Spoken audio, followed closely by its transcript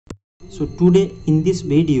So today in this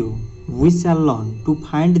video we shall learn to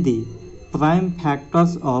find the prime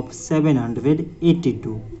factors of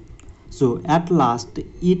 782. So at last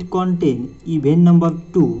it contains even number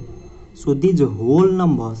 2. So these whole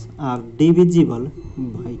numbers are divisible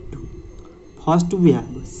by 2. First we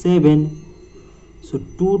have 7. So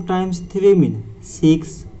 2 times 3 means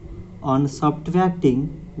 6. On subtracting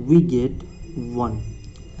we get 1.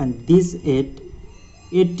 And this 8,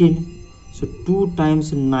 18. So 2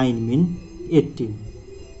 times 9 means 18.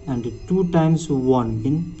 And 2 times 1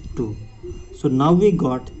 means 2. So now we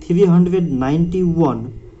got 391,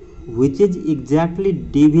 which is exactly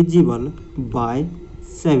divisible by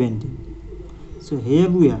 17. So here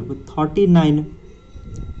we have 39.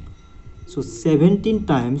 So 17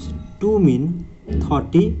 times 2 means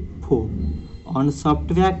 34. On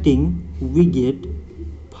subtracting we get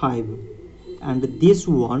 5. And this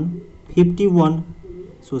one 51.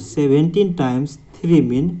 So 17 times 3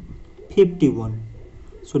 means 51.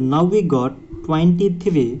 So now we got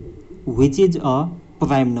 23, which is a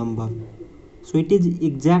prime number. So it is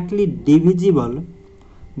exactly divisible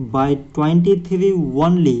by 23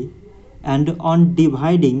 only, and on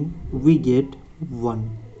dividing we get 1.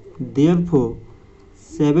 Therefore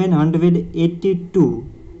 782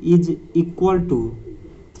 is equal to,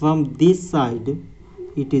 from this side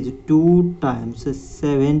it is 2 times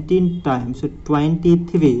 17 times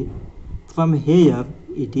 23, from here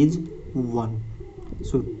it is 1.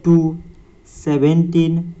 So 2,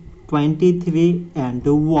 17, 23 and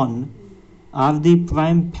 1 are the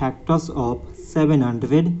prime factors of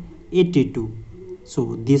 782.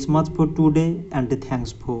 So this much for today, and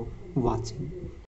thanks for watching.